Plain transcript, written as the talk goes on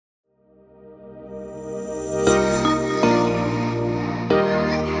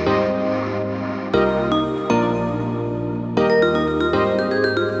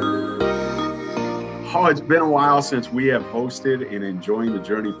it's been a while since we have hosted an Enjoying the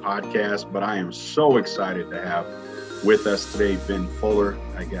Journey podcast, but I am so excited to have with us today Ben Fuller.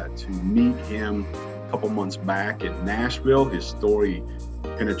 I got to meet him a couple months back in Nashville. His story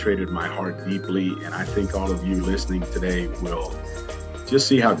penetrated my heart deeply, and I think all of you listening today will just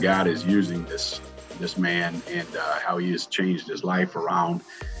see how God is using this man and how he has changed his life around.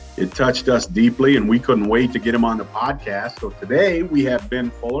 It touched us deeply, and we couldn't wait to get him on the podcast. So today we have Ben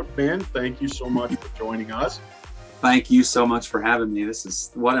Fuller. Ben, thank you so much for joining us. Thank you so much for having me.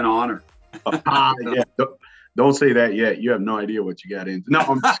 What an honor. Yeah, don't say that yet. You have no idea what you got into. No,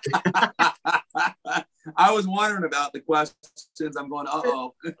 I'm just kidding. I was wondering about the questions. I'm going,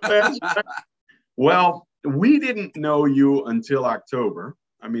 uh-oh. Well, we didn't know you until October.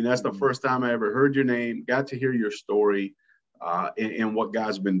 I mean, that's the first time I ever heard your name, got to hear your story. And what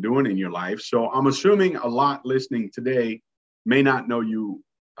God's been doing in your life. So I'm assuming a lot listening today may not know you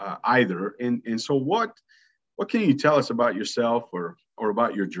either. And so what can you tell us about yourself or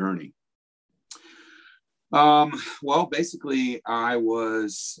about your journey? Well, basically, I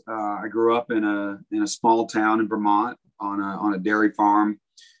grew up in a small town in Vermont on a dairy farm,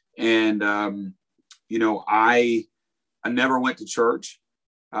 and I never went to church.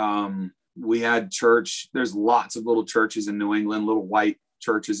 We had church. There's lots of little churches in New England, little white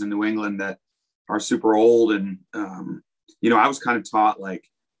churches in New England that are super old. And, I was kind of taught like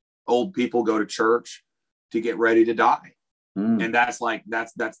old people go to church to get ready to die. And that's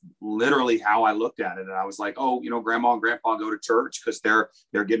literally how I looked at it. And I was like, oh, grandma and grandpa go to church because they're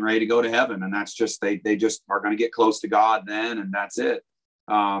getting ready to go to heaven. And that's just, they just are going to get close to God then. And that's it.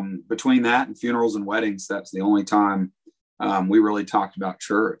 Between that and funerals and weddings, that's the only time we really talked about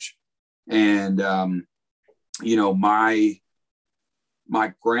church. And,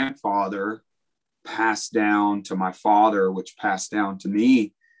 my grandfather passed down to my father, which passed down to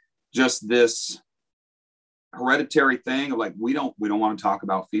me, just this hereditary thing of like, we don't want to talk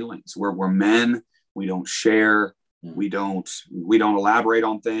about feelings. We're men. We don't share. We don't elaborate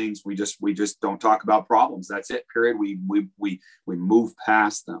on things. We just don't talk about problems. That's it, period. We move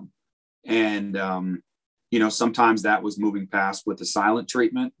past them. And, sometimes that was moving past with the silent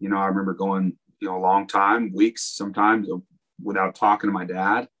treatment. I remember going, a long time, weeks, sometimes without talking to my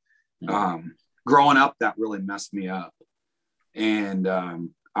dad. Growing up, that really messed me up. And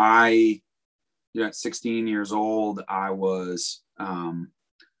at 16 years old, I was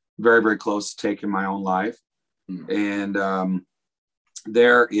very, very close to taking my own life. And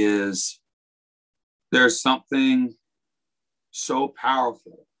there's something so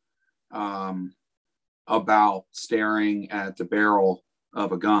powerful about staring at the barrel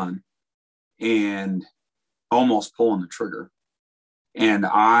of a gun and almost pulling the trigger. And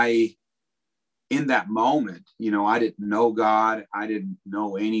in that moment, I didn't know God. I didn't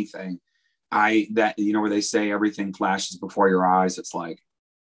know anything. Where they say everything flashes before your eyes. It's like,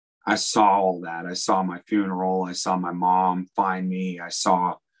 I saw all that. I saw my funeral. I saw my mom find me. I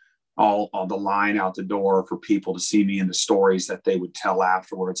saw all the line out the door for people to see me in the stories that they would tell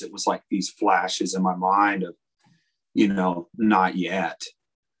afterwards. It was like these flashes in my mind of, not yet.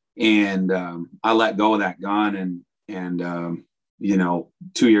 And I let go of that gun and 2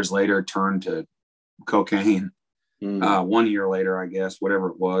 years later turned to cocaine. 1 year later, I guess, whatever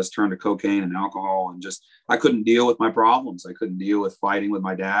it was, turned to cocaine and alcohol. And just, I couldn't deal with my problems. I couldn't deal with fighting with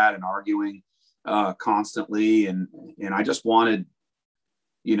my dad and arguing constantly. And I just wanted,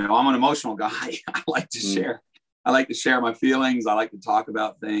 I'm an emotional guy. I like to share. I like to share my feelings. I like to talk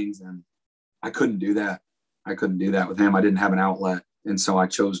about things. And I couldn't do that. I couldn't do that with him. I didn't have an outlet. And so I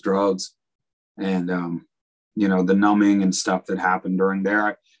chose drugs. And, the numbing and stuff that happened during there,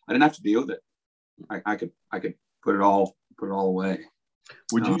 I didn't have to deal with it. I could put it all away.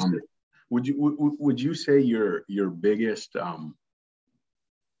 Would you say your biggest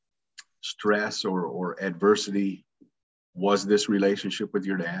stress or adversity was this relationship with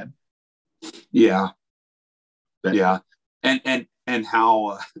your dad? Yeah. Yeah. And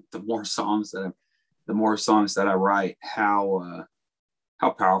how the more songs that I write, how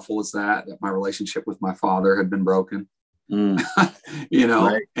powerful is that my relationship with my father had been broken. Right.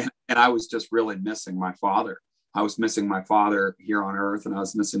 And I was just really missing my father. I was missing my father here on earth, and I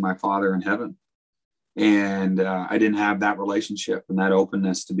was missing my father in heaven. And I didn't have that relationship and that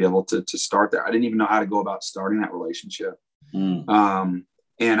openness to be able to start there. I didn't even know how to go about starting that relationship. Like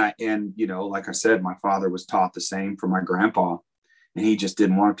I said, my father was taught the same from my grandpa, and he just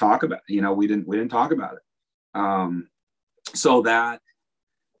didn't want to talk about it. We didn't talk about it. So that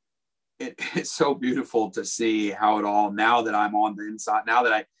it's so beautiful to see how it all, now that I'm on the inside, now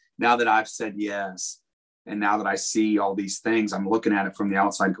that I've said yes, and now that I see all these things, I'm looking at it from the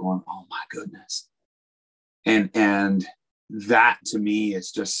outside going, oh my goodness, And that to me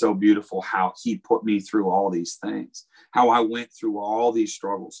is just so beautiful, how he put me through all these things, how I went through all these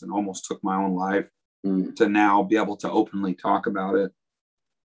struggles and almost took my own life to now be able to openly talk about it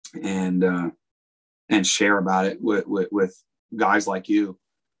and share about it with guys like you.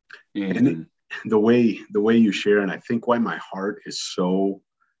 And the way you share, and I think why my heart is so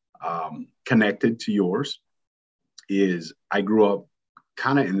connected to yours, is I grew up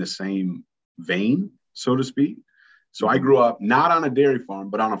kind of in the same vein, so to speak. So I grew up not on a dairy farm,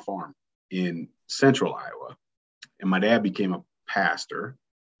 but on a farm in central Iowa. And my dad became a pastor,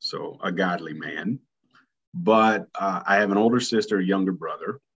 so a godly man. But I have an older sister, a younger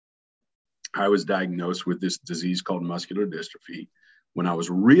brother. I was diagnosed with this disease called muscular dystrophy when I was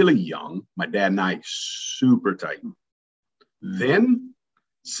really young. My dad and I super tight. Then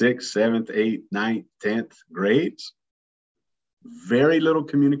 6th, 7th, 8th, 9th, 10th grades, very little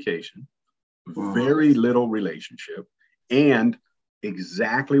communication, very little relationship, and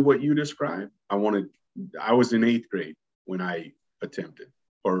exactly what you described. I was in 8th grade when I attempted,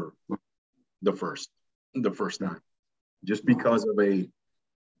 or the first time, just because of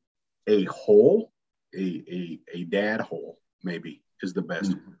a hole, a dad hole, maybe is the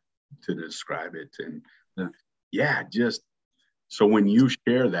best way to describe it. And just so when you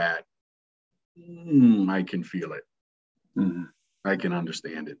share that, I can feel it. I can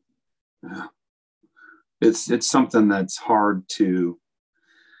understand it. Yeah. It's something that's hard to,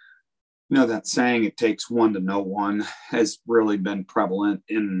 that saying, it takes one to know one, has really been prevalent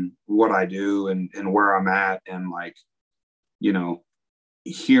in what I do and where I'm at. And like,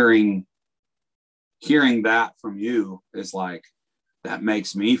 hearing that from you is like, that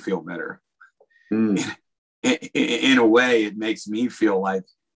makes me feel better. In a way, it makes me feel like,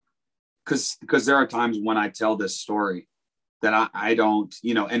 because there are times when I tell this story that I don't,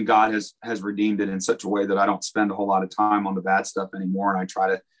 and God has redeemed it in such a way that I don't spend a whole lot of time on the bad stuff anymore. And I try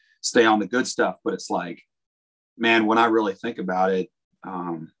to stay on the good stuff. But it's like, man, when I really think about it,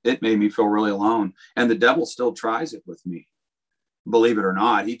 it made me feel really alone. And the devil still tries it with me. Believe it or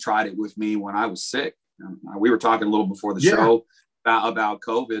not, he tried it with me when I was sick. We were talking a little before the show about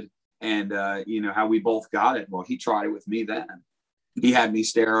COVID and, how we both got it. Well, he tried it with me then. He had me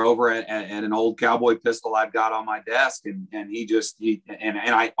stare over at an old cowboy pistol I've got on my desk. And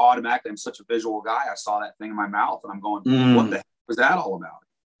I automatically, I'm such a visual guy. I saw that thing in my mouth and I'm going, what the heck was that all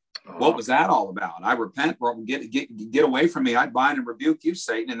about? What was that all about? I repent, get away from me. I bind and rebuke you,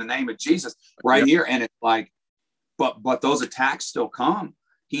 Satan, in the name of Jesus right here. And it's like, but those attacks still come.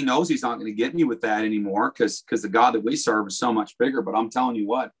 He knows he's not going to get me with that anymore because the God that we serve is so much bigger. But I'm telling you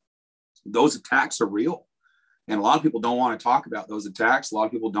what, those attacks are real. And a lot of people don't want to talk about those attacks. A lot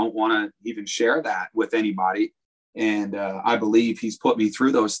of people don't want to even share that with anybody. And I believe he's put me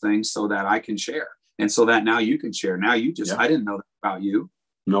through those things so that I can share. And so that now you can share. Now you just, I didn't know that about you.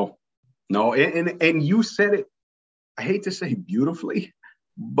 No. And you said it, I hate to say beautifully,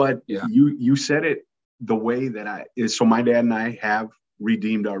 but you said it the way that so my dad and I have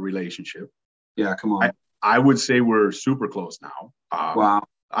redeemed our relationship. Yeah, come on. I would say we're super close now. Wow.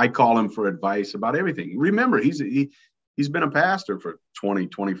 I call him for advice about everything. Remember, he's been a pastor for 20,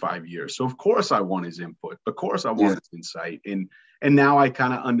 25 years. So of course I want his input. Of course I want his insight. And now I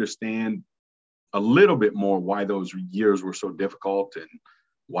kind of understand a little bit more why those years were so difficult and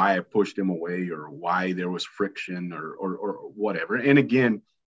why I pushed him away or why there was friction or whatever. And again,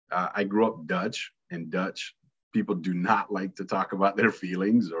 I grew up Dutch, and Dutch people do not like to talk about their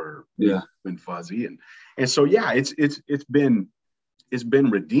feelings or been fuzzy. And so, it's been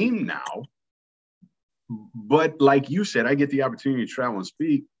redeemed now. But like you said, I get the opportunity to travel and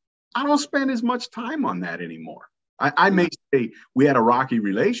speak. I don't spend as much time on that anymore. I may say we had a rocky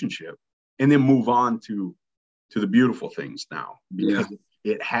relationship and then move on to the beautiful things now because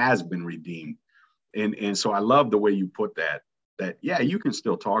it has been redeemed. And so I love the way you put that you can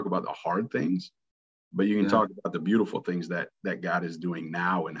still talk about the hard things, but you can talk about the beautiful things that God is doing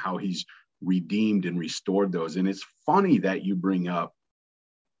now and how he's redeemed and restored those. And it's funny that you bring up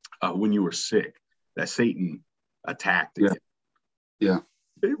when you were sick, that Satan attacked again. Yeah.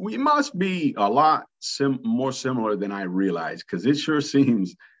 We must be a lot more similar than I realized, because it sure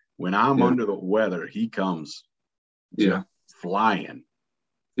seems when I'm under the weather, he comes flying.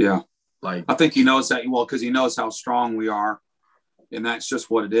 Yeah. Like, I think he knows that, because he knows how strong we are. And that's just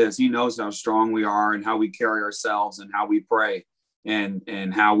what it is. He knows how strong we are and how we carry ourselves and how we pray and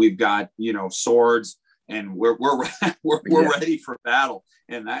how we've got, swords and we're ready for battle.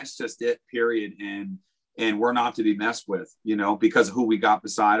 And that's just it, period. and we're not to be messed with, because of who we got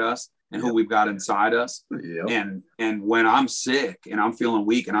beside us and who we've got inside us. And when I'm sick and I'm feeling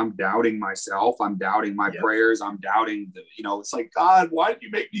weak and I'm doubting myself, I'm doubting my prayers, I'm doubting it's like, God, why did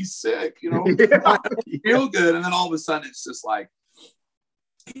you make me sick? I feel good. And then all of a sudden it's just like,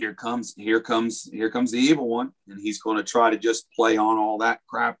 here comes the evil one, and he's going to try to just play on all that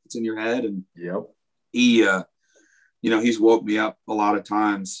crap that's in your head. And he he's woke me up a lot of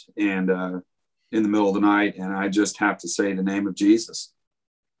times, and in the middle of the night, and I just have to say the name of Jesus,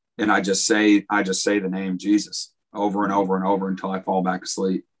 and I just say the name Jesus over and over and over until I fall back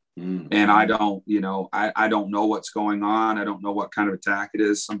asleep. And I don't I don't know what's going on. I don't know what kind of attack it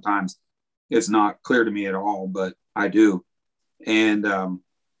is. Sometimes it's not clear to me at all, but I do. And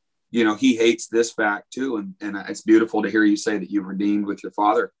he hates this fact too. And it's beautiful to hear you say that you've redeemed with your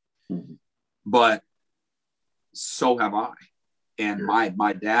father, but so have I. And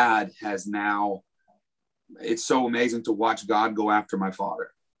my dad has now, it's so amazing to watch God go after my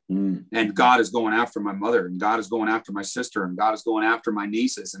father. And God is going after my mother, and God is going after my sister, and God is going after my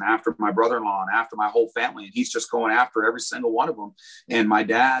nieces, and after my brother-in-law, and after my whole family. And he's just going after every single one of them. And my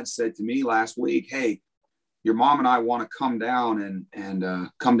dad said to me last week, hey, your mom and I want to come down and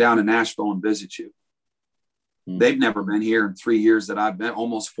come down to Nashville and visit you. They've never been here in 3 years that I've been,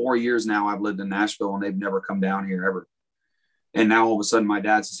 almost 4 years now I've lived in Nashville, and they've never come down here ever. And now all of a sudden my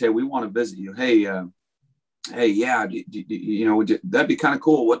dad says, hey, we want to visit you. Hey, yeah, that'd be kind of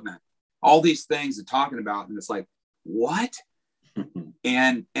cool, wouldn't it? All these things they're talking about. And it's like, what?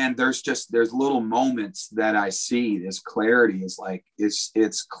 and there's little moments that I see this clarity is like,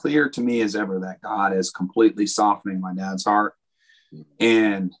 it's clear to me as ever that God is completely softening my dad's heart.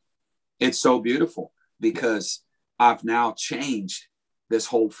 And it's so beautiful because I've now changed this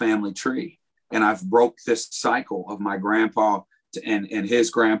whole family tree, and I've broke this cycle of my grandpa and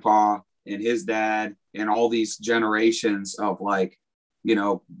his grandpa and his dad and all these generations of like,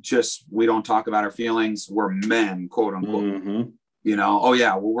 just, we don't talk about our feelings. We're men, quote unquote. Oh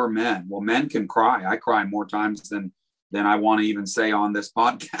yeah, well, we're men. Well, men can cry. I cry more times than I want to even say on this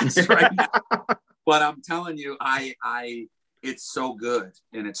podcast right now. But I'm telling you, it's so good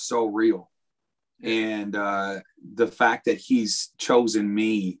and it's so real. And the fact that he's chosen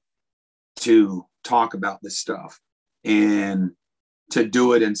me to talk about this stuff and to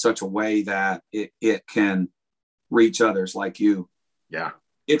do it in such a way that it can reach others like you. Yeah.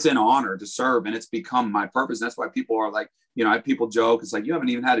 It's an honor to serve, and it's become my purpose. And that's why people are like, people joke. It's like, you haven't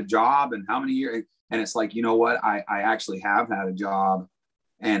even had a job in how many years? And it's like, you know what? I actually have had a job,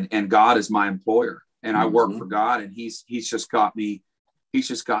 and God is my employer, and I work for God, and he's just got me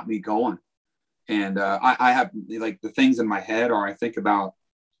going. And I have like the things in my head, or I think about,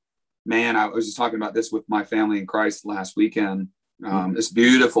 man, I was just talking about this with my family in Christ last weekend. This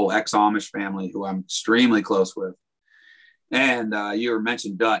beautiful ex-Amish family who I'm extremely close with. And you were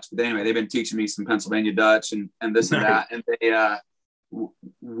mentioned Dutch, but anyway, they've been teaching me some Pennsylvania Dutch and this and that. And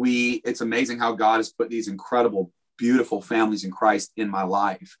it's amazing how God has put these incredible, beautiful families in Christ in my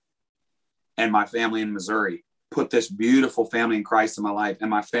life. And my family in Missouri put this beautiful family in Christ in my life. And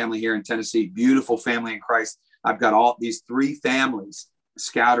my family here in Tennessee, beautiful family in Christ. I've got all these 3 families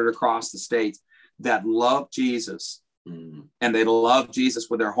scattered across the states that love Jesus. And they love Jesus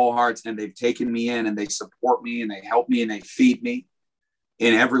with their whole hearts, and they've taken me in, and they support me, and they help me, and they feed me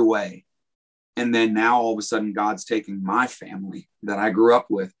in every way. And then now all of a sudden God's taking my family that I grew up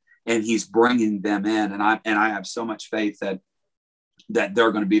with, and he's bringing them in. And I have so much faith that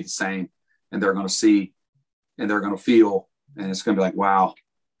they're going to be the same, and they're going to see, and they're going to feel, and it's going to be like, wow,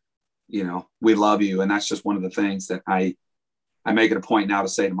 we love you. And that's just one of the things that I make it a point now to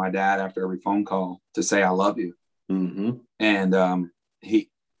say to my dad after every phone call, to say, I love you. And he,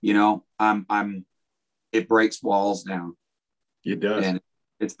 it breaks walls down. It does. And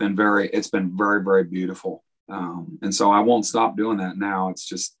it's been very, very beautiful. And so I won't stop doing that now.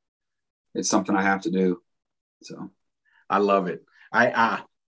 It's something I have to do. So I love it.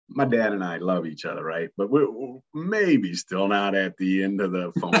 My dad and I love each other, right? But we're maybe still not at the end of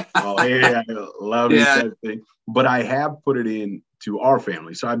the phone call. Hey, I love each other thing. But I have put it in to our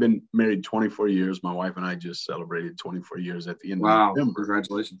family. So I've been married 24 years. My wife and I just celebrated 24 years at the end of November. Wow,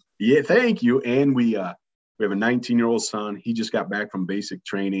 congratulations. Yeah, thank you. And we have a 19-year-old son. He just got back from basic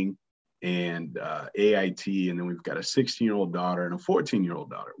training and AIT. And then we've got a 16-year-old daughter and a 14-year-old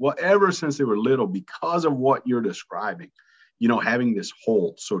daughter. Well, ever since they were little, because of what you're describing, having this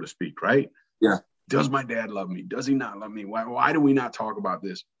hole, so to speak, right? Yeah. Does my dad love me? Does he not love me? Why do we not talk about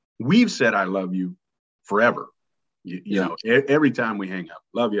this? We've said, I love you forever. You know, every time we hang up,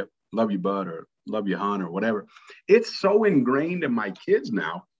 love you, bud, or love you, hon, or whatever. It's so ingrained in my kids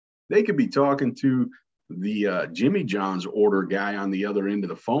now. They could be talking to the Jimmy John's order guy on the other end of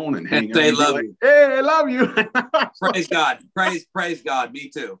the phone and hang And up they and be love like, you. "Hey, I love you." Praise God. Praise God. Me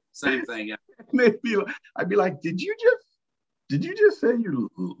too. Same thing. Yeah. I'd be like, did you just say you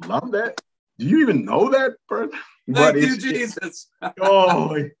love that? Do you even know that person? But Thank you, Jesus.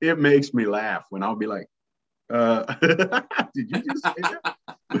 oh, it makes me laugh when I'll be like, did you just say that?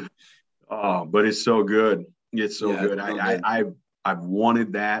 Oh, but it's so good. It's so good. It's so good. I've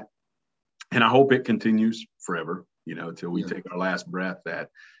wanted that, and I hope it continues forever, till we take our last breath, that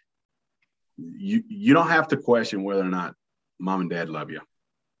you don't have to question whether or not mom and dad love you.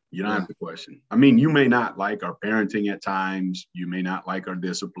 You don't have to question. I mean, you may not like our parenting at times. You may not like our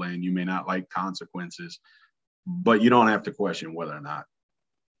discipline. You may not like consequences, but you don't have to question whether or not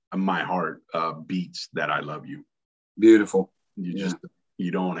my heart beats that I love you. Beautiful. You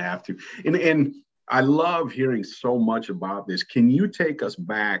don't have to. And I love hearing so much about this. Can you take us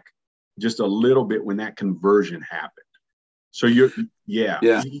back just a little bit when that conversion happened? So you're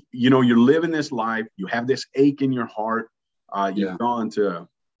living this life. You have this ache in your heart. You've gone to,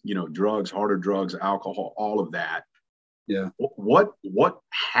 drugs, harder drugs, alcohol, all of that. Yeah. What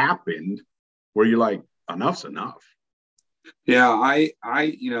happened where you're like, enough's enough? Yeah,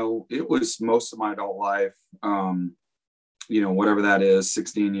 it was most of my adult life, whatever that is,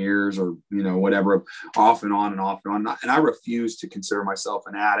 16 years or, whatever, off and on and off and on. And I refuse to consider myself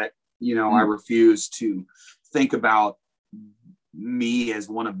an addict. I refuse to think about me as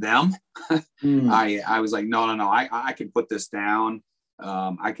one of them. I was like, no, I can put this down.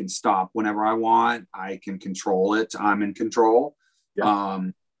 I can stop whenever I want. I can control it. I'm in control. Yeah.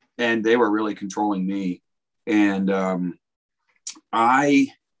 And they were really controlling me. And I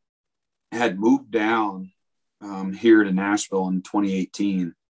had moved down here to Nashville in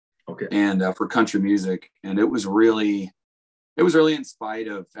 2018. Okay. And for country music. And it was really in spite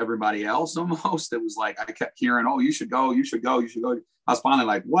of everybody else almost. It was like I kept hearing, oh, you should go. I was finally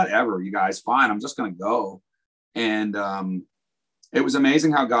like, whatever, you guys, fine. I'm just going to go. And it was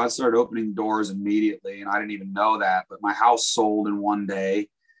amazing how God started opening doors immediately. And I didn't even know that. But my house sold in one day.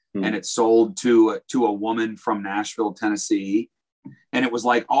 And it sold to a woman from Nashville, Tennessee. And it was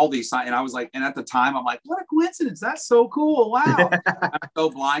like all these, and I was like, and at the time I'm like, what a coincidence. That's so cool. Wow. I'm so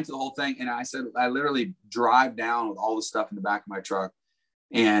blind to the whole thing. And I said, I literally drive down with all the stuff in the back of my truck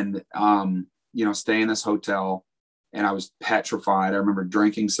and, stay in this hotel. And I was petrified. I remember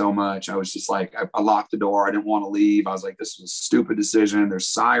drinking so much. I was just like, I locked the door. I didn't want to leave. I was like, this was a stupid decision. There's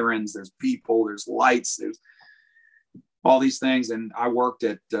sirens, there's people, there's lights, there's all these things. And I worked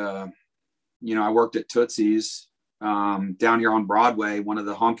at Tootsie's down here on Broadway, one of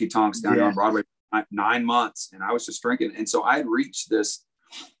the honky tonks down here on Broadway, 9 months. And I was just drinking. And so I had reached this,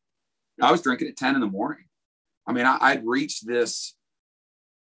 I was drinking at 10 in the morning. I mean, I'd reached this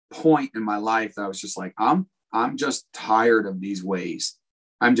point in my life that I was just like, I'm just tired of these ways.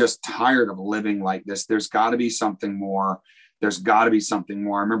 I'm just tired of living like this. There's got to be something more.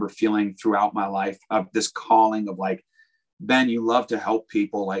 I remember feeling throughout my life of this calling of like, Ben, you love to help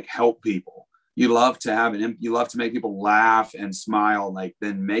people, like help people. You love to you love to make people laugh and smile, like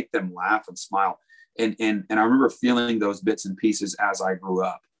then make them laugh and smile. And I remember feeling those bits and pieces as I grew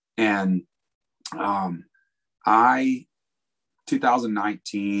up. And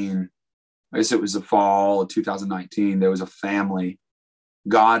 2019, I guess it was the fall of 2019, there was a family.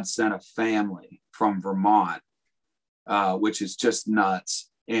 God sent a family from Vermont, which is just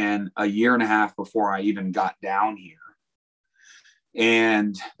nuts. And a year and a half before I even got down here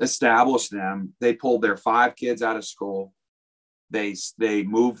and established them, they pulled their 5 kids out of school. They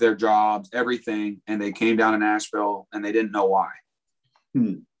moved their jobs, everything. And they came down to Nashville and they didn't know why.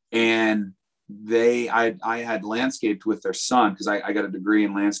 And I had landscaped with their son because I got a degree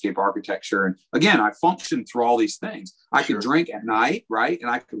in landscape architecture. And again, I functioned through all these things. I could drink at night, right? And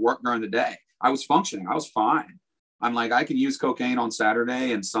I could work during the day. I was functioning. I was fine. I'm like, I could use cocaine on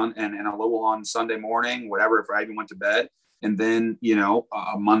Saturday and a little on Sunday morning, whatever, if I even went to bed. And then,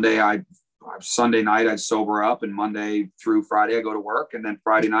 Sunday night, I'd sober up, and Monday through Friday, I go to work, and then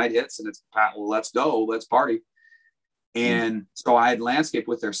Friday night hits and it's, well, let's go, let's party. And so I had landscaped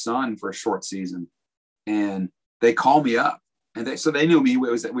with their son for a short season, and they called me up, and they knew me. It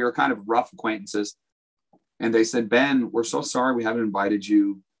was that we were kind of rough acquaintances. And they said, Ben, we're so sorry we haven't invited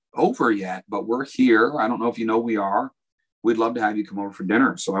you over yet, but we're here. I don't know if you know we are. We'd love to have you come over for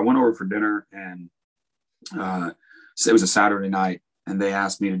dinner. So I went over for dinner, and so it was a Saturday night, and they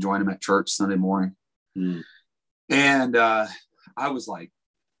asked me to join them at church Sunday morning. And I was like,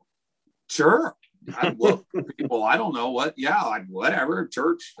 sure. I look for people. I don't know what. Yeah, whatever.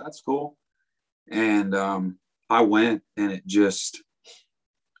 Church, that's cool. And I went, and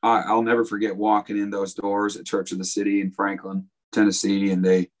I'll never forget walking in those doors at Church of the City in Franklin, Tennessee. And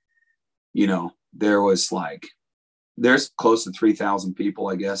they, you know, there's close to 3,000 people,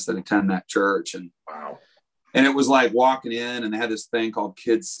 I guess, that attend that church. And Wow. And it was like walking in, and they had this thing called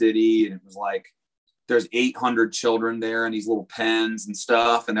Kids City. And it was like, there's 800 children there in these little pens and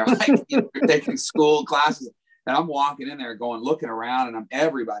stuff. And they're like, they're taking school classes. And I'm walking in there going, looking around, and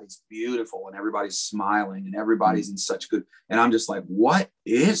everybody's beautiful and everybody's smiling and everybody's in such good. And I'm just like, what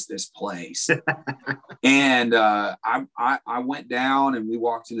is this place? And I went down and we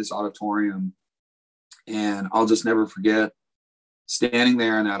walked to this auditorium, and I'll just never forget standing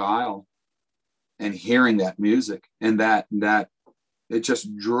there in that aisle and hearing that music, and that it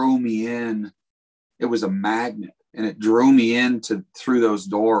just drew me in. It was a magnet, and it drew me through those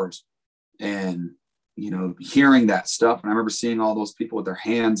doors. And you know, hearing that stuff. And I remember seeing all those people with their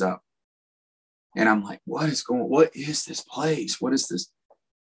hands up. And I'm like, what is this place? What is this?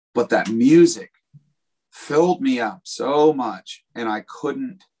 But that music filled me up so much. And I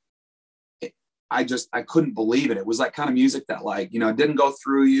couldn't believe it. It was like kind of music that, like, you know, it didn't go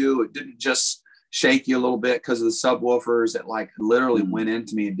through you. It didn't just shake you a little bit because of the subwoofers. It like literally went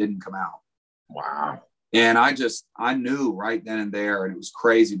into me and didn't come out. Wow. And I knew right then and there, and it was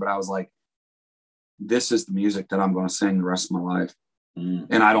crazy, but I was like, this is the music that I'm going to sing the rest of my life.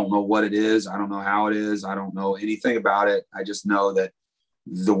 And I don't know what it is. I don't know how it is. I don't know anything about it. I just know that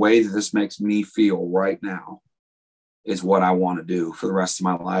the way that this makes me feel right now is what I want to do for the rest of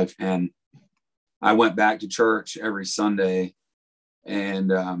my life. And I went back to church every Sunday,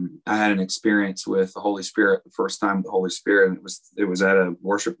 and I had an experience with the Holy Spirit, the first time with the Holy Spirit. And it was at a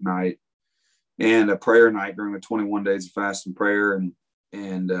worship night and a prayer night during the 21 days of fast and prayer. And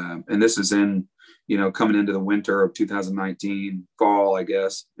this is in, you know, coming into the winter of 2019, fall, I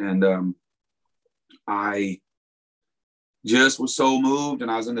guess. And I just was so moved, and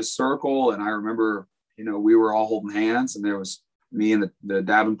I was in this circle, and I remember, you know, we were all holding hands, and there was me and the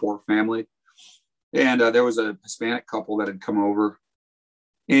Davenport family. And there was a Hispanic couple that had come over,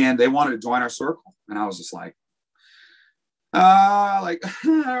 and they wanted to join our circle. And I was just like, our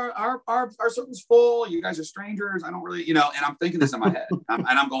circle's full. You guys are strangers. I don't really, you know, and I'm thinking this in my head.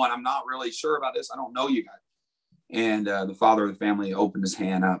 I'm going, I'm not really sure about this. I don't know you guys. And the father of the family opened his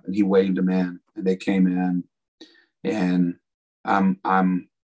hand up, and he waved them in, and they came in, and I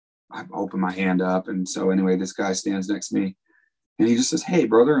opened my hand up. And so anyway, this guy stands next to me, and he just says, "Hey,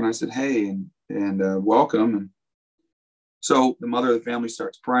 brother." And I said, "Hey," and welcome. And so the mother of the family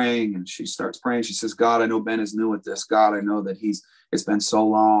starts praying, and she starts praying. She says, "God, I know Ben is new at this. God, I know that it's been so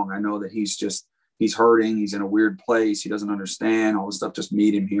long. I know that he's hurting. He's in a weird place. He doesn't understand all this stuff. Just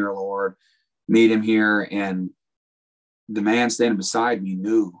meet him here, Lord. Meet him here." And the man standing beside me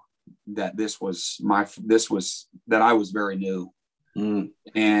knew that that I was very new.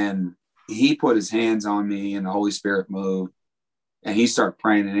 And he put his hands on me, and the Holy Spirit moved, and he started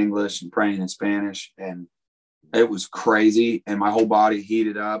praying in English and praying in Spanish. And it was crazy, and my whole body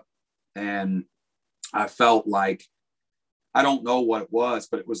heated up, and I felt like, I don't know what it was,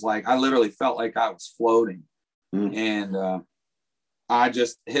 but it was like, I literally felt like I was floating. And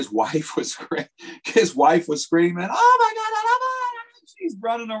his wife was screaming, "Oh my God, she's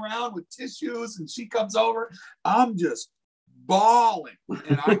running around with tissues," and she comes over. I'm just bawling,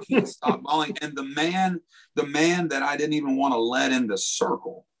 and I can't stop bawling. And the man that I didn't even want to let in the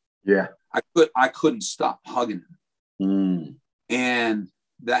circle, I couldn't stop hugging him. And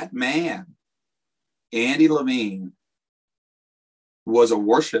that man, Andy Levine, was a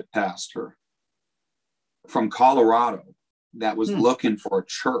worship pastor from Colorado that was looking for a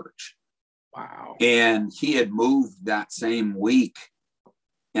church. Wow. And he had moved that same week,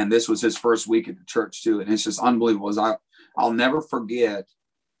 and this was his first week at the church too. And it's just unbelievable. I'll never forget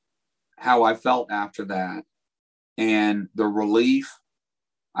how I felt after that, and the relief.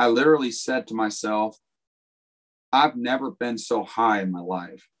 I literally said to myself, I've never been so high in my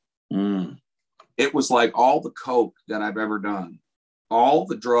life. It was like all the coke that I've ever done, all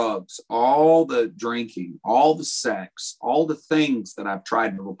the drugs, all the drinking, all the sex, all the things that I've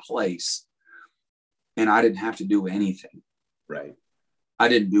tried to replace. And I didn't have to do anything. Right. I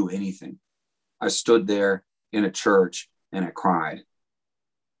didn't do anything. I stood there in a church and I cried.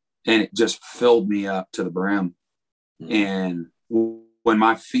 And it just filled me up to the brim. And when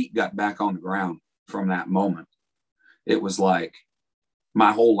my feet got back on the ground from that moment, it was like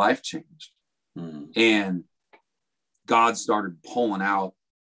my whole life changed. And God started pulling out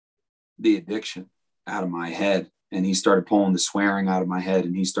the addiction out of my head, and he started pulling the swearing out of my head,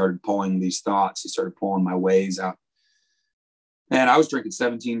 and he started pulling these thoughts. He started pulling my ways out. And I was drinking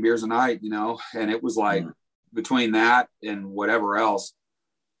 17 beers a night, you know, and it was like between that and whatever else,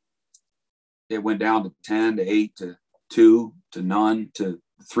 it went down to 10 to 8 to 2 to none to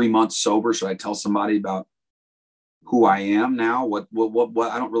 3 months sober. Should I tell somebody about who I am now? What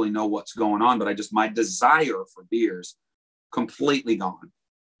I don't really know what's going on, but my desire for beers completely gone.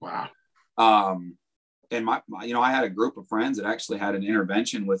 Wow. And I had a group of friends that actually had an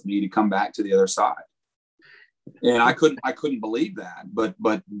intervention with me to come back to the other side. And I couldn't believe that, but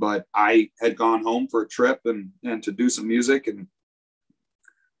I had gone home for a trip and to do some music, and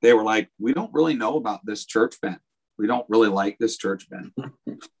they were like, we don't really know about this church, Ben. We don't really like this church, Ben.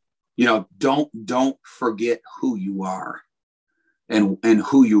 Don't forget who you are and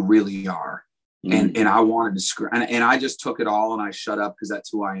who you really are. And I wanted to scream, and I just took it all and I shut up because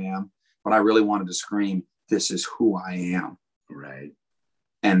that's who I am. But I really wanted to scream, this is who I am. Right.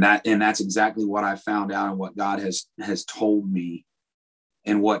 And that's exactly what I found out, and what God has told me,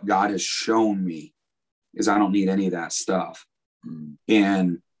 and what God has shown me is I don't need any of that stuff.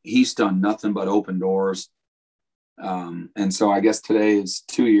 And he's done nothing but open doors. And so I guess today is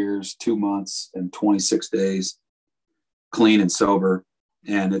 2 years, 2 months, and 26 days clean and sober.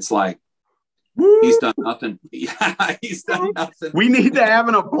 And it's like, woo! He's done nothing. Yeah, he's done nothing. We need to have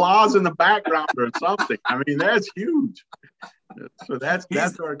an applause in the background or something. I mean, that's huge. So that's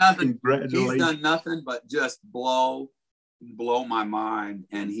our congratulations. He's done nothing but just blow my mind,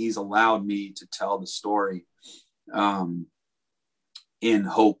 and he's allowed me to tell the story in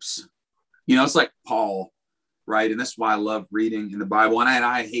hopes. It's like Paul, right? And that's why I love reading in the Bible. And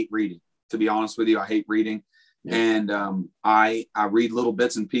I hate reading, to be honest with you. I hate reading. Yeah. And I read little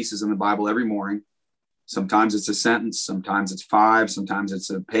bits and pieces in the Bible every morning. Sometimes it's a sentence, sometimes it's 5, sometimes it's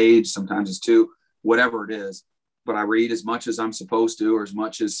a page, sometimes it's 2, whatever it is. But I read as much as I'm supposed to, or as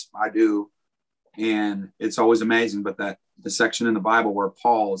much as I do. And it's always amazing. But the section in the Bible where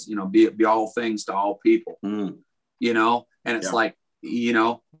Paul's, be all things to all people, and it's like, be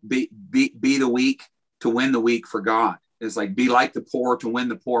the weak to win the weak for God. It's like, be like the poor to win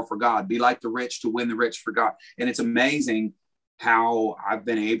the poor for God. Be like the rich to win the rich for God. And it's amazing how I've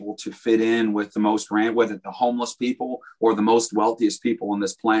been able to fit in with the most whether the homeless people or the most wealthiest people on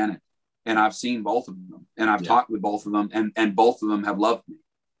this planet. And I've seen both of them, and I've talked with both of them, and both of them have loved me.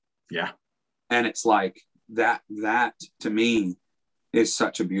 Yeah. And it's like that to me is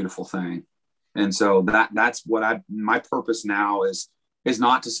such a beautiful thing. And so that's what my purpose now is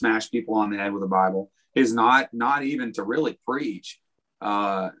not to smash people on the head with the Bible, is not even to really preach,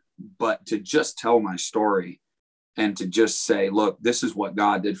 but to just tell my story and to just say, look, this is what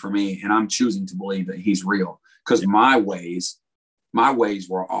God did for me. And I'm choosing to believe that he's real, because my ways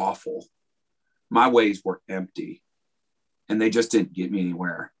were awful. My ways were empty, and they just didn't get me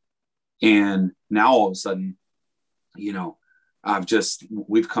anywhere. And now all of a sudden,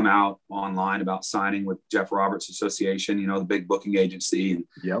 we've come out online about signing with Jeff Roberts Association, the big booking agency. And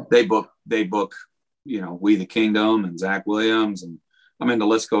they book, We the Kingdom and Zach Williams. And the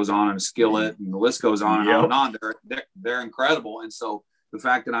list goes on, and Skillet, and the list goes on and on and on. They're incredible. And so the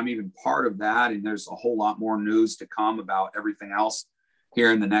fact that I'm even part of that, and there's a whole lot more news to come about everything else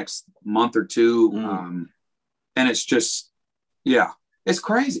here in the next month or two. And it's just, it's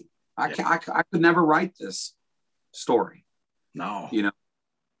crazy. I could never write this story. No.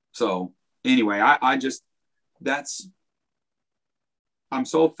 So anyway, I'm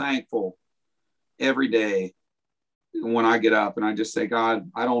so thankful every day when I get up, and I just say, God,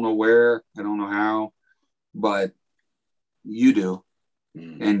 I don't know where, I don't know how, but you do.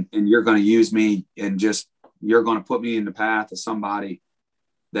 And you're going to use me, and you're going to put me in the path of somebody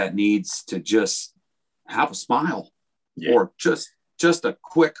that needs to just have a smile, or just a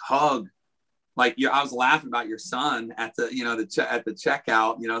quick hug. Like I was laughing about your son at the at the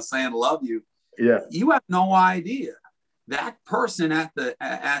checkout, saying love you. Yeah, you have no idea that person at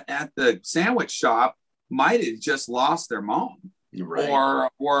the sandwich shop might have just lost their mom, right,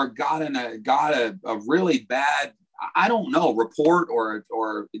 or got a really bad, I don't know, report,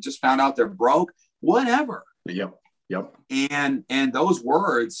 or just found out they're broke, whatever. Yep. And those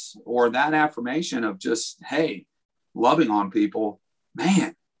words, or that affirmation of just, hey, loving on people,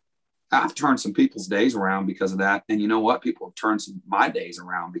 man, I've turned some people's days around because of that. And you know what? People have turned my days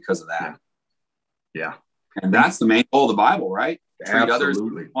around because of that. Yeah. And that's the main goal of the Bible, right? Treat others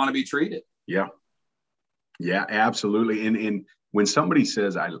who want to be treated. Yeah. Yeah, absolutely. And when somebody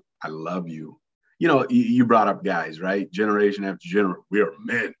says, I love you, you brought up guys, right? Generation after generation, we are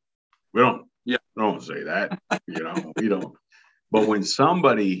men. We don't say that, we don't. But when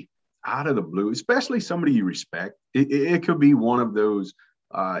somebody out of the blue, especially somebody you respect, it could be one of those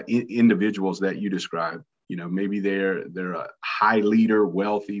individuals that you described, maybe they're a high leader,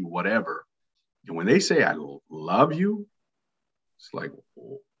 wealthy, whatever. And when they say, I love you, it's like,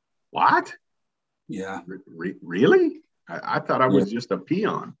 what? Yeah. Really? I thought I was just a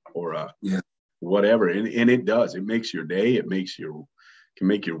peon or a whatever. And it does. It makes your day. It makes can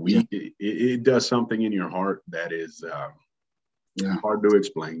make your week. It does something in your heart that is hard to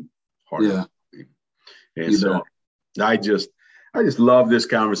explain. Hard to explain. And so I just love this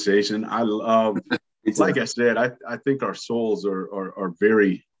conversation. I love, like I said, I think our souls are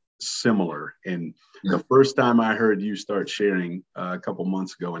very similar. And the first time I heard you start sharing a couple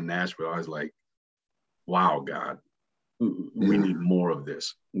months ago in Nashville, I was like, wow, God, we need more of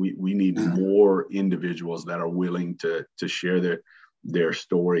this. We need more individuals that are willing to share their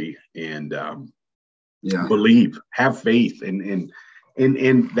story and believe, have faith in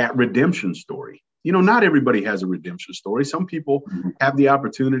that redemption story. You know, not everybody has a redemption story. Some people have the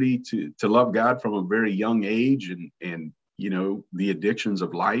opportunity to love God from a very young age and you know, the addictions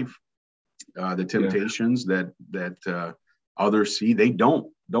of life, the temptations that others see, they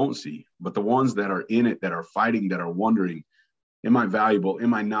don't see. But the ones that are in it, that are fighting, that are wondering, am I valuable?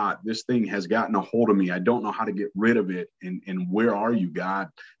 Am I not? This thing has gotten a hold of me. I don't know how to get rid of it. And where are you, God?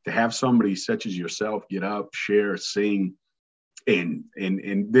 To have somebody such as yourself get up, share, sing, and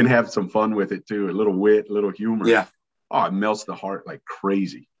then have some fun with it too. A little wit, a little humor. Yeah. Oh, it melts the heart like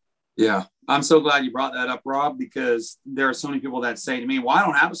crazy. Yeah. I'm so glad you brought that up, Rob, because there are so many people that say to me, well, I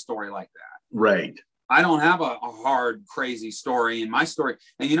don't have a story like that. Right. I don't have a hard, crazy story in my story.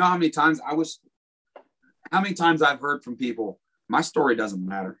 And you know how many times I've heard from people, my story doesn't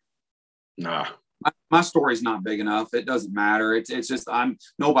matter. Nah. My story's not big enough. It doesn't matter. It's just,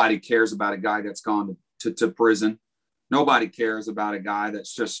 nobody cares about a guy that's gone to prison. Nobody cares about a guy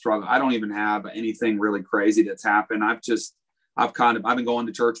that's just struggling. I don't even have anything really crazy that's happened. I've been going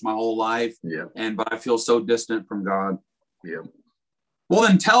to church my whole life. Yeah. But I feel so distant from God. Yeah. Well,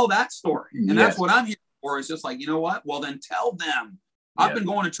 then tell that story. And that's what I'm here for. It's just like, you know what? Well, then tell them. I've been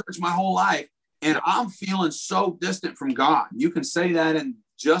going to church my whole life and I'm feeling so distant from God. You can say that in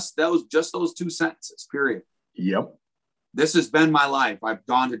just those 2 sentences, period. Yep. This has been my life. I've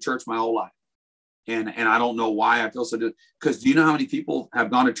gone to church my whole life. And I don't know why I feel so distant. Because do you know how many people have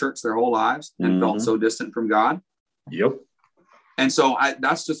gone to church their whole lives and felt so distant from God? Yep. And so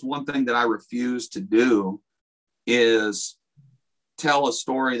that's just one thing that I refuse to do is tell a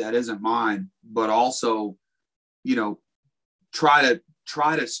story that isn't mine, but also, you know, try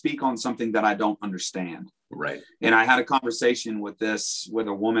to speak on something that I don't understand. Right. And I had a conversation with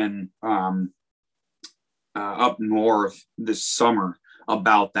a woman up north this summer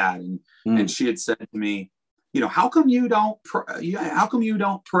about that. And she had said to me, you know, how come you don't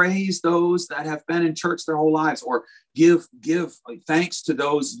praise those that have been in church their whole lives, or give thanks to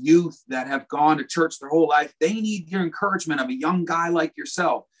those youth that have gone to church their whole life? They need your encouragement of a young guy like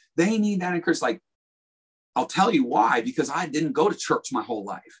yourself. They need that encouragement. Like, I'll tell you why, because I didn't go to church my whole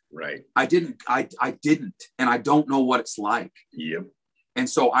life. Right. I didn't, and I don't know what it's like. Yep. And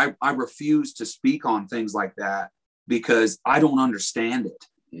so I refuse to speak on things like that because I don't understand it.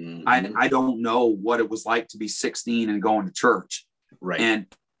 Mm-hmm. I don't know what it was like to be 16 and going to church, right? And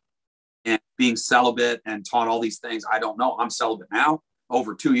being celibate and taught all these things. I don't know. I'm celibate now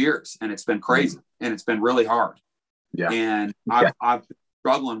over 2 years, and it's been crazy, and it's been really hard. Yeah, and I've been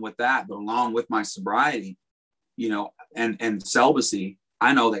struggling with that, but along with my sobriety, you know, and celibacy,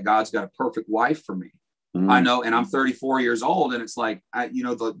 I know that God's got a perfect wife for me. I know, and I'm 34 years old, and it's like,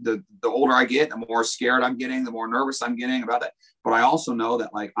 the older I get, the more scared I'm getting, the more nervous I'm getting about that. But I also know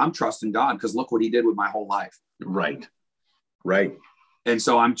that, like, I'm trusting God because look what He did with my whole life. Right. And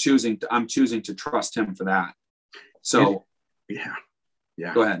so I'm choosing to trust Him for that. So, yeah.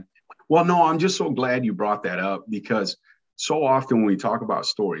 Go ahead. Well, no, I'm just so glad you brought that up, because so often when we talk about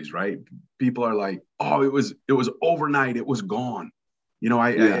stories, right, people are like, oh, it was overnight, it was gone. You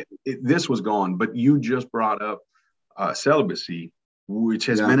know, this was gone, but you just brought up celibacy, which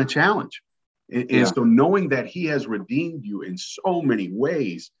has been a challenge. And so knowing that He has redeemed you in so many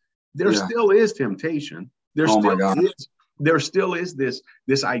ways, there still is temptation. There still is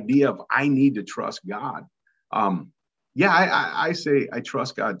this idea of, I need to trust God. I say I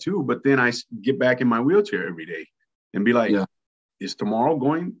trust God too, but then I get back in my wheelchair every day and be like, is tomorrow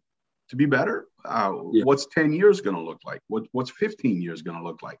going to be better? What's 10 years going to look like? What's 15 years going to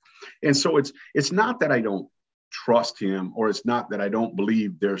look like? And so it's not that I don't trust Him, or it's not that I don't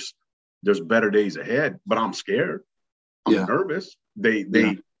believe there's better days ahead, but I'm scared. I'm nervous.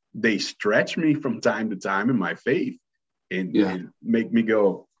 They stretch me from time to time in my faith and make me go,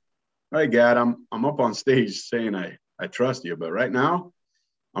 all right, God, I'm up on stage saying I trust you, but right now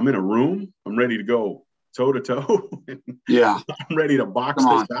I'm in a room. I'm ready to go toe to toe. I'm ready to box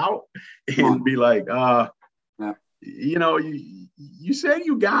this out and be like, you know, you said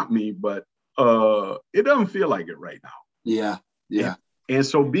you got me, but it doesn't feel like it right now. Yeah. Yeah. And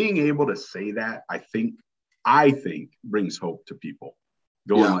so being able to say that, I think brings hope to people.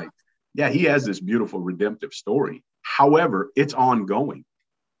 Going like, yeah, he has this beautiful redemptive story. However, it's ongoing.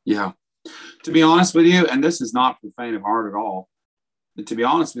 Yeah. To be honest with you, and this is not for the faint of heart at all, but to be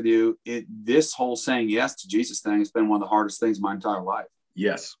honest with you, this whole saying yes to Jesus thing has been one of the hardest things in my entire life.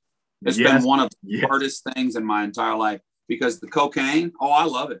 Yes. It's been one of the hardest things in my entire life, because the cocaine, I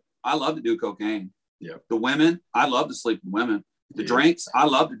love it. I love to do cocaine. Yeah. The women, I love to sleep with women. The drinks, I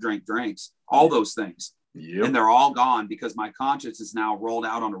love to drink drinks. All those things. Yep. And they're all gone because my conscience is now rolled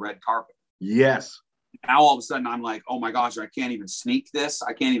out on a red carpet. Yes. Now all of a sudden I'm like, oh my gosh, I can't even sneak this.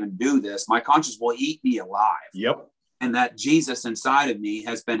 I can't even do this. My conscience will eat me alive. Yep. And that Jesus inside of me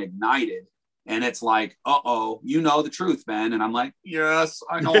has been ignited. And it's like, you know the truth, Ben. And I'm like, yes,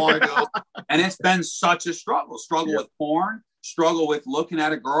 I know I do. And it's been such a struggle with porn, struggle with looking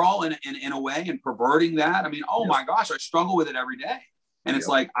at a girl in a way and perverting that. I mean, my gosh, I struggle with it every day. And it's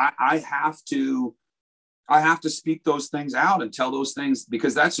like, I have to speak those things out and tell those things,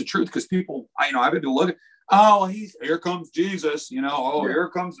 because that's the truth. Because people, I've been looking, here comes Jesus, here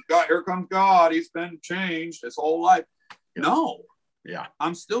comes God. He's been changed his whole life. Yep. No. Yeah.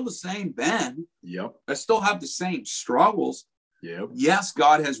 I'm still the same Ben. Yep. I still have the same struggles. Yep. Yes,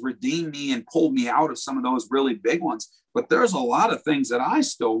 God has redeemed me and pulled me out of some of those really big ones, but there's a lot of things that I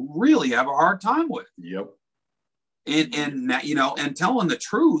still really have a hard time with. Yep. And telling the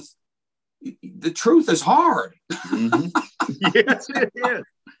truth is hard. Mm-hmm. Yes, it is.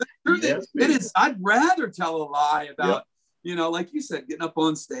 It is. I'd rather tell a lie about, like you said, getting up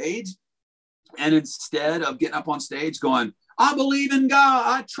on stage, and instead of getting up on stage going, I believe in God,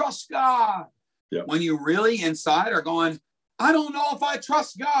 I trust God. Yep. When you really inside are going, I don't know if I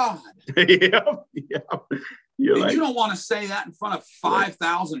trust God. You don't want to say that in front of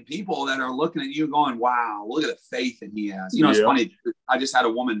 5,000 people that are looking at you going, wow, look at the faith that he has. It's funny. I just had a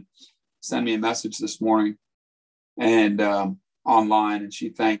woman send me a message this morning and online, and she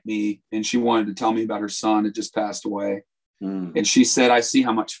thanked me, and she wanted to tell me about her son that just passed away. And she said, I see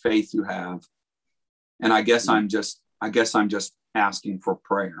how much faith you have. And I guess I'm just asking for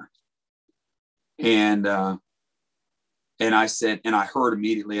prayer. And I said, and I heard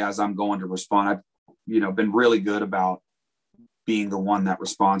immediately as I'm going to respond, I've been really good about being the one that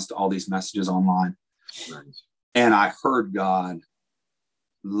responds to all these messages online. Nice. And I heard God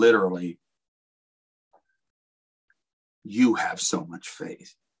literally, you have so much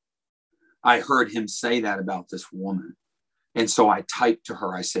faith. I heard him say that about this woman. And so I typed to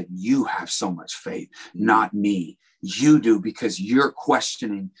her, I said, you have so much faith, not me. You do, because you're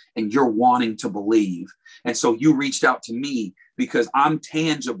questioning and you're wanting to believe. And so you reached out to me because I'm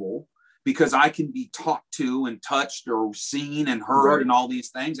tangible, because I can be talked to and touched or seen and heard and all these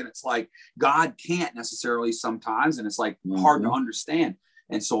things. And it's like, God can't necessarily sometimes. And it's like hard to understand.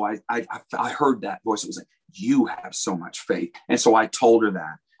 And so I heard that voice. It was like, you have so much faith. And so I told her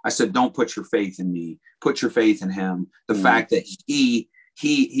that. I said, don't put your faith in me. Put your faith in him. The fact that he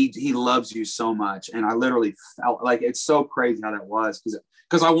loves you so much. And I literally felt like, it's so crazy how that was,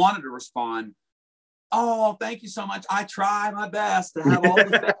 because I wanted to respond, oh, thank you so much. I try my best to have all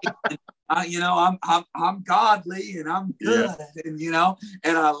the faith. And, I'm godly and I'm good. Yeah.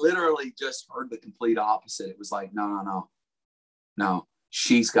 And I literally just heard the complete opposite. It was like, no.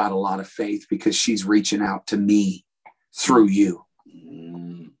 She's got a lot of faith because she's reaching out to me through you.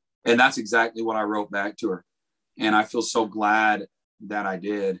 And that's exactly what I wrote back to her. And I feel so glad that I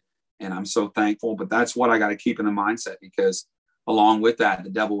did. And I'm so thankful. But that's what I got to keep in the mindset, because along with that, the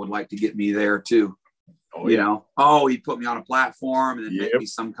devil would like to get me there too. He'd put me on a platform and then make me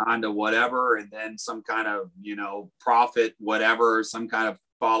some kind of whatever. And then some kind of, prophet, whatever, some kind of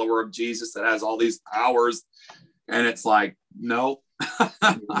follower of Jesus that has all these powers. And it's like, no,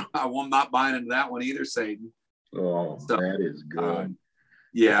 I'm not buying into that one either, Satan. Oh, so, that is good.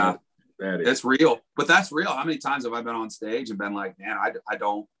 Yeah, that's real. But that's real. How many times have I been on stage and been like, man,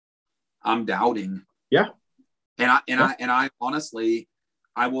 I'm doubting. Yeah. And I honestly,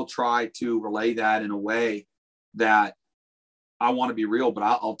 I will try to relay that in a way that I want to be real. But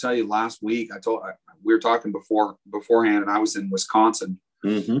I'll tell you, last week, we were talking beforehand, and I was in Wisconsin,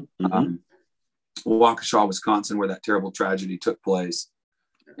 Waukesha, Wisconsin, where that terrible tragedy took place.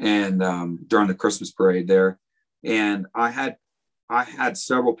 And during the Christmas parade there. And I had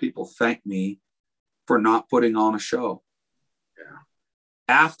several people thank me for not putting on a show. Yeah.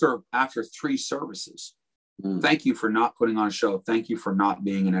 After 3 services. Thank you for not putting on a show. Thank you for not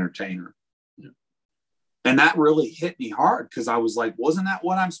being an entertainer. Yeah. And that really hit me hard, because I was like, wasn't that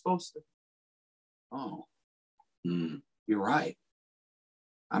what I'm supposed to? Oh, you're right.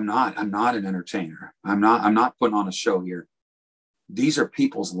 I'm not an entertainer. I'm not putting on a show here. These are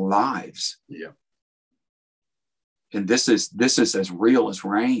people's lives. Yeah. And this is as real as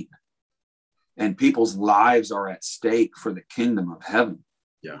rain. And people's lives are at stake for the kingdom of heaven.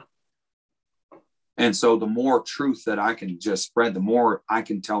 Yeah. And so the more truth that I can just spread, the more I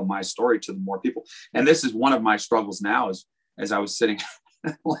can tell my story to the more people. And this is one of my struggles now, is as I was sitting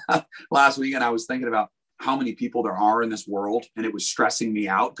last week and I was thinking about how many people there are in this world, and it was stressing me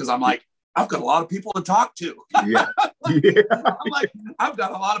out because I'm like, I've got a lot of people to talk to. Yeah. I'm like, I've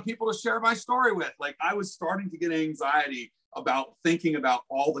got a lot of people to share my story with. Like, I was starting to get anxiety about thinking about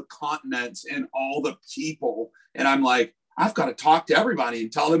all the continents and all the people. And I'm like, I've got to talk to everybody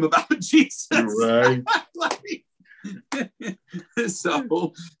and tell them about Jesus. Right.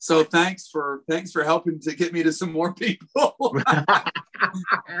 So thanks for helping to get me to some more people.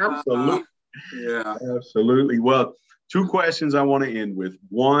 Absolutely. Yeah. Absolutely. Well, two questions I want to end with.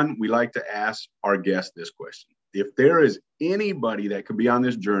 One, we like to ask our guests this question. If there is anybody that could be on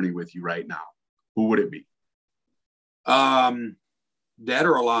this journey with you right now, who would it be? Dead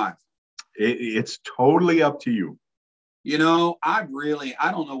or alive? It's totally up to you. You know, I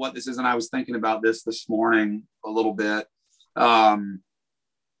don't know what this is. And I was thinking about this morning a little bit. I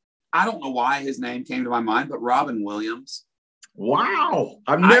don't know why his name came to my mind, but Robin Williams. Wow.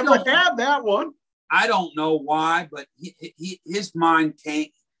 I've never had that one. I don't know why, but his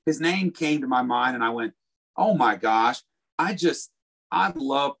name came to my mind, and I went, oh my gosh. I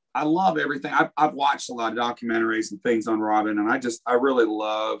love everything. I've watched a lot of documentaries and things on Robin, and I really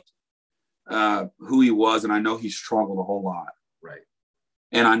loved who he was. And I know he struggled a whole lot. Right.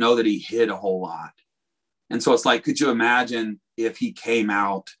 And I know that he hid a whole lot. And so it's like, could you imagine if he came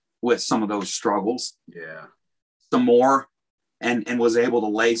out with some of those struggles? Yeah. Some more, and was able to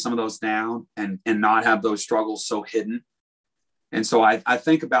lay some of those down and not have those struggles so hidden. And so I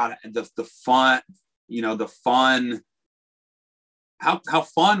think about the fun, the fun. How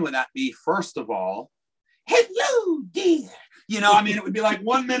fun would that be? First of all, hello, dear. It would be like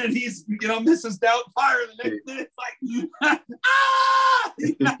 1 minute he's, Mrs. Doubtfire, the next minute it's like,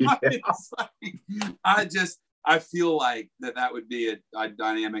 It's like, I feel like that would be a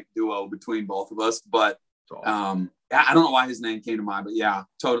dynamic duo between both of us. But I don't know why his name came to mind, but yeah,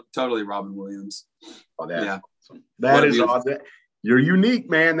 totally Robin Williams. Oh, that's awesome. That is awesome. You're unique,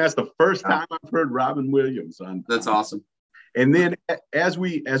 man. That's the first time I've heard Robin Williams. That's awesome. And then as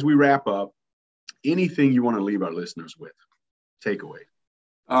we wrap up, anything you want to leave our listeners with? Takeaway.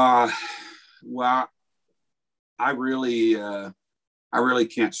 Well, I really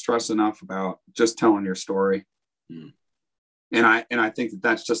can't stress enough about just telling your story. And I think that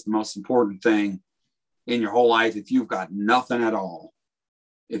that's just the most important thing in your whole life. If you've got nothing at all,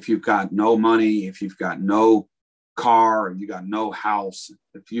 if you've got no money, if you've got no car, if you've got no house,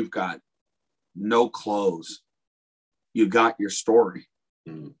 if you've got no clothes, you got your story.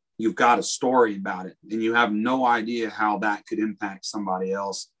 You've got a story about it, and you have no idea how that could impact somebody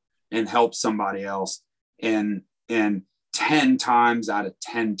else and help somebody else. And 10 times out of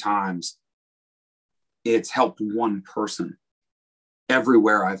 10 times, it's helped one person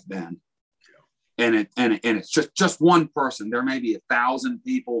everywhere I've been. And it's just one person. There may be 1,000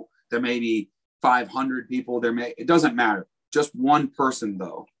 people. There may be 500 people. It doesn't matter. Just one person,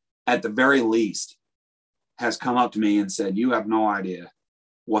 though, at the very least, has come up to me and said, you have no idea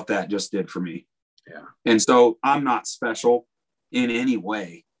what that just did for me. Yeah. And so I'm not special in any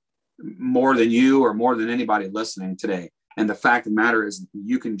way, more than you or more than anybody listening today. And the fact of the matter is,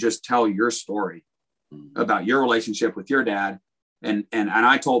 you can just tell your story about your relationship with your dad. And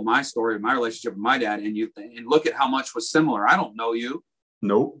I told my story of my relationship with my dad, and look at how much was similar. I don't know you.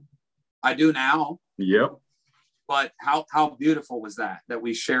 Nope. I do now. Yep. But how beautiful was that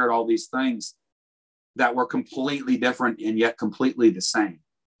we shared all these things that were completely different and yet completely the same.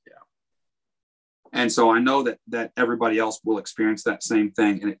 Yeah. And so I know that everybody else will experience that same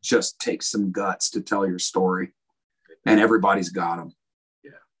thing, and it just takes some guts to tell your story, and everybody's got them.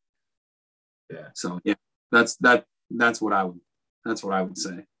 Yeah. Yeah. So yeah, that's what I would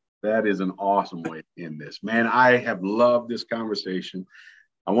say. That is an awesome way to end this, man. I have loved this conversation.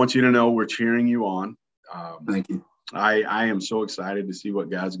 I want you to know we're cheering you on. Thank you. I am so excited to see what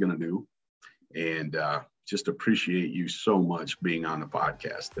God's going to do, and just appreciate you so much being on the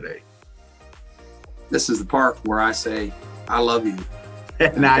podcast today. This is the part where I say, I love you.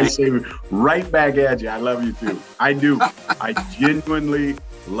 And I say right back at you, I love you too. I do. I genuinely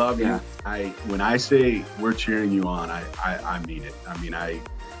love you. When I say we're cheering you on, I mean it. I mean, I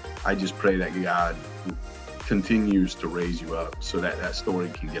just pray that God continues to raise you up so that story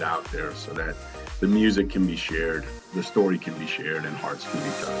can get out there, so that the music can be shared, the story can be shared, and hearts can be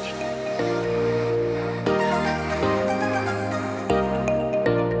touched.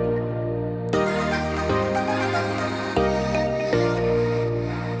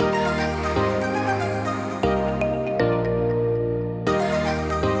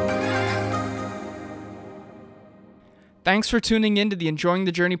 Thanks for tuning in to the Enjoying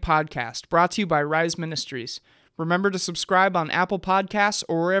the Journey podcast, brought to you by Rise Ministries. Remember to subscribe on Apple Podcasts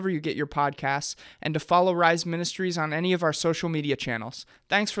or wherever you get your podcasts, and to follow Rise Ministries on any of our social media channels.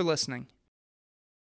 Thanks for listening.